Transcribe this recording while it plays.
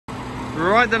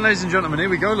Right then, ladies and gentlemen, here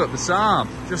we go. Look, the Saab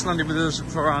just landed with us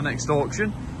for our next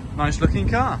auction. Nice looking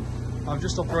car. I've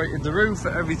just operated the roof,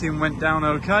 everything went down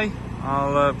okay.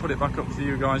 I'll put it back up for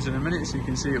you guys in a minute so you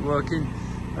can see it working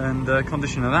and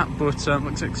condition of that, but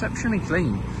looks exceptionally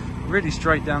clean. Really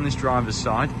straight down this driver's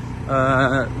side.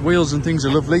 Wheels and things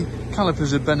are lovely.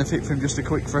 Calipers would benefit from just a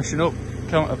quick freshen up.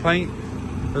 Counter paint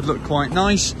would look quite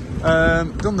nice.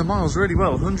 Done the miles really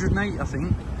well, 108 I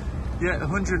think. Yeah,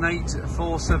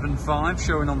 108,475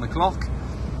 showing on the clock.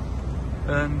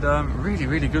 And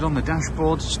really good on the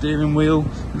dashboard, steering wheel,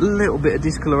 a little bit of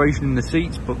discoloration in the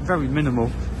seats, but very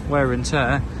minimal wear and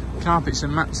tear. Carpets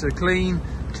and mats are clean,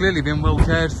 clearly been well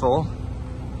cared for.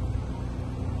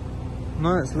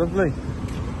 No, it's lovely.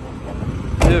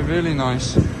 Yeah, really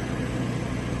nice.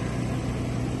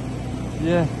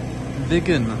 Yeah,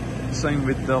 Viggen. Same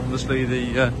with obviously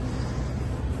the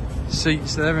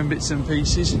seats there and bits and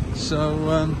pieces.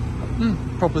 So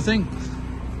proper thing.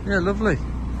 Yeah, lovely.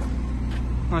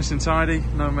 Nice and tidy.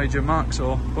 No major marks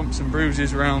or bumps and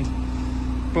bruises around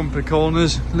bumper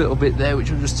corners. A little bit there which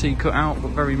will just cut out, but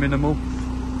very minimal.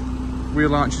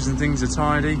 Wheel arches and things are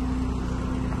tidy.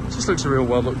 Just looks a real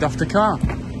well looked after car.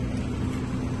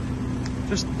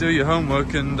 Just do your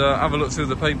homework and have a look through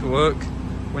the paperwork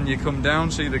when you come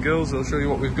down, see the girls, they'll show you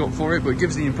what we've got for it, but it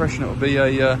gives the impression it'll be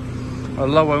a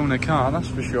low owner car, that's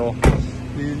for sure.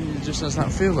 It just has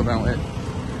that feel about it.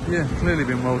 Yeah, clearly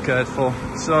been well cared for.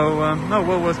 So no,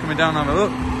 well worth coming down and have a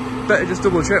look. Better just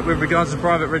double check with regards to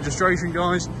private registration,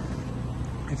 guys.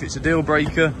 If it's a deal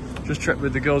breaker, just check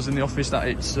with the girls in the office that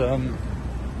it's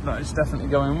definitely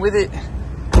going with it.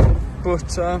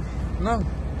 But no,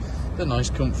 they're nice,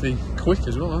 comfy, quick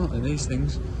as well, aren't they, these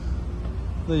things?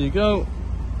 There you go.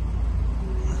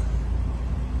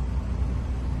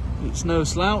 It's no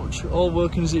slouch, all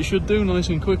working as it should do, nice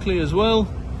and quickly as well.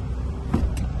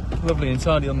 Lovely and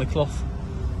tidy on the cloth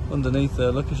underneath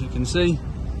there, look, as you can see.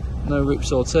 No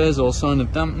rips or tears or sign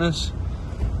of dampness.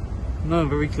 No,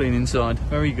 very clean inside,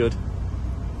 very good.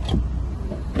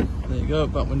 There you go,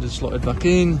 back window slotted back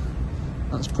in.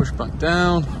 That's pushed back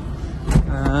down.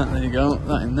 There you go,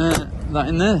 that in there, that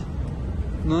in there.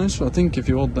 Nice, I think if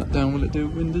you hold that down, will it do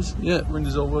windows? Yeah,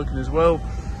 windows all working as well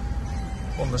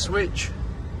on the switch.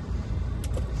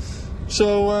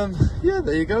 So yeah,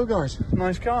 there you go, guys.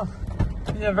 Nice car.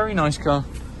 Yeah, very nice car.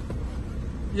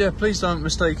 Yeah, please don't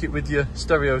mistake it with your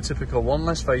stereotypical one.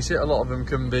 Let's face it, a lot of them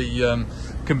can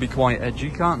be quite edgy,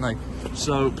 can't they?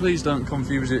 So please don't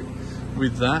confuse it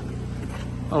with that.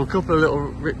 Oh, a couple of little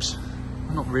rips,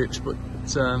 not rips, but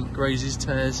grazes,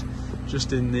 tears,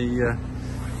 just in the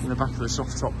back of the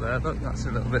soft top there. Look, that's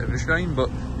a little bit of a shame, but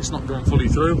it's not going fully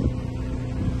through.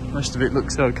 The rest of it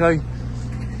looks okay.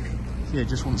 Yeah,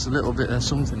 just wants a little bit of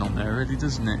something on there, really,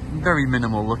 doesn't it? Very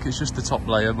minimal look, it's just the top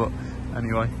layer, but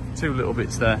anyway, two little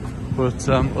bits there. But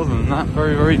other than that,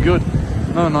 very good.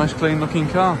 No, nice clean looking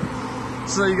car.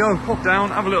 So there you go, pop down,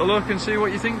 have a little look and see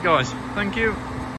what you think, guys. Thank you.